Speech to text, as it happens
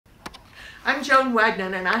I'm Joan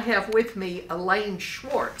Wagner, and I have with me Elaine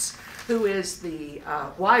Schwartz, who is the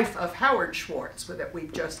wife of Howard Schwartz that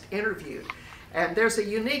we've just interviewed. And there's a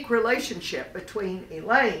unique relationship between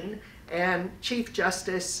Elaine and Chief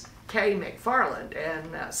Justice Kay McFarland.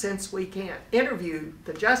 And since we can't interview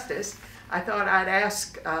the justice, I thought I'd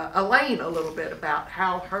ask Elaine a little bit about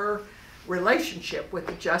how her relationship with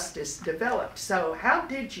the justice developed. So how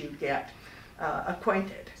did you get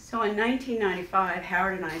acquainted? So in 1995,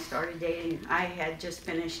 Howard and I started dating. I had just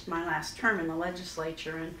finished my last term in the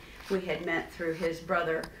legislature, and we had met through his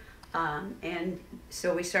brother. And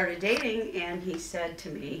so we started dating, and he said to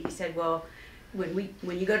me, he said, well,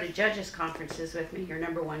 when you go to judges conferences with me, your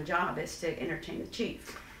 #1 job is to entertain the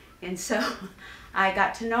chief. And so I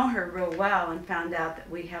got to know her real well and found out that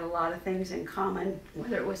we had a lot of things in common,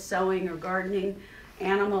 whether it was sewing or gardening,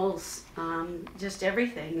 animals, just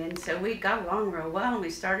everything. And so we got along real well, and we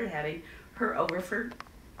started having her over for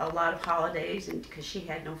a lot of holidays, and because she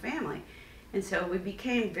had no family. And so we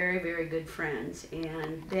became very, very good friends.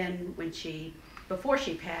 And then when before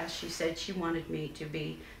she passed, she said she wanted me to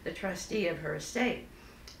be the trustee of her estate.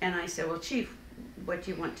 And I said, well, Chief, what do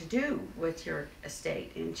you want to do with your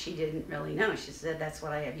estate? And she didn't really know. She said, that's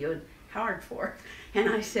what I have you and Howard for. And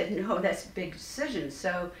I said, no, that's a big decision.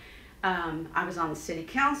 So I was on the city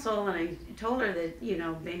council, and I told her that, you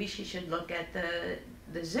know, maybe she should look at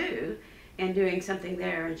the zoo and doing something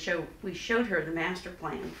there. And we showed her the master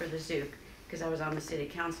plan for the zoo, because I was on the city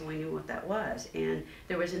council, we knew what that was. And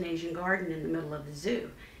there was an Asian garden in the middle of the zoo.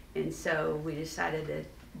 And so we decided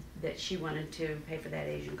that she wanted to pay for that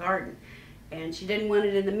Asian garden. And she didn't want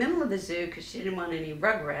it in the middle of the zoo because she didn't want any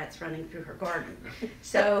rugrats running through her garden.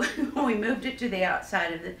 So we moved it to the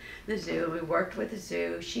outside of the zoo. We worked with the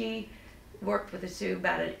zoo. She worked with the zoo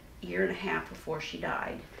about a year and a half before she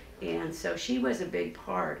died. And so she was a big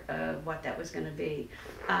part of what that was going to be.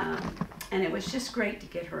 And it was just great to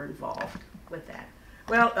get her involved with that.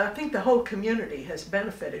 Well, I think the whole community has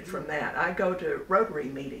benefited from that. I go to Rotary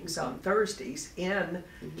meetings on Thursdays in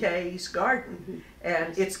Kay's garden,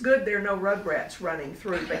 and it's good there are no rugrats running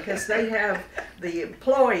through, because they have the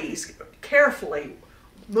employees carefully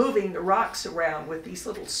moving the rocks around with these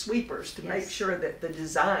little sweepers to make sure that the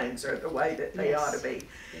designs are the way that they ought to be.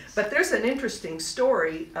 But there's an interesting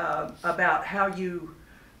story about how you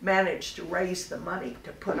managed to raise the money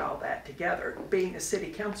to put all that together. Being a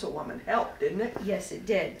city councilwoman helped, didn't it? Yes, it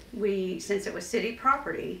did. Since it was city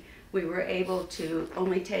property, we were able to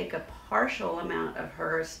only take a partial amount of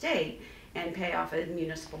her estate and pay off a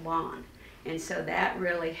municipal bond. And so that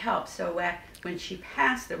really helped. So when she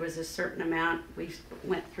passed, there was a certain amount. We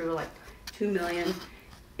went through like $2 million,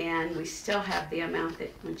 and we still have the amount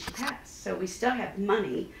that when she passed. So we still have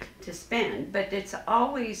money to spend, but it's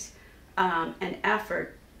always an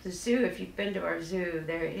effort. The zoo, if you've been to our zoo,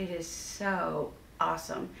 it is so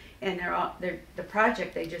awesome. And the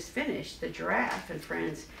project they just finished, the Giraffe and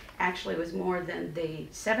Friends, actually was more than the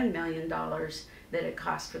 $7 million that it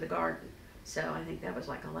cost for the garden. So I think that was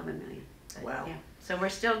like $11 million. But, wow. Yeah. So we're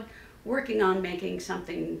still working on making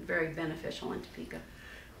something very beneficial in Topeka.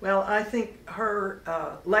 Well, I think her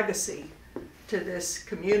legacy to this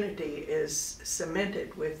community is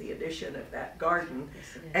cemented with the addition of that garden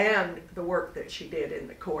and the work that she did in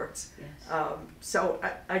the courts. So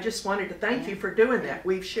I just wanted to thank you for doing that.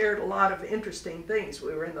 We've shared a lot of interesting things.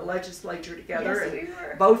 We were in the legislature together, and we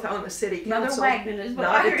were both on the city council. Mother Wagner is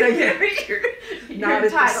not at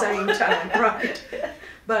the same time, right?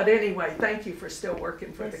 But anyway, thank you for still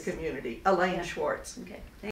working for the community. Elaine Schwartz. Okay.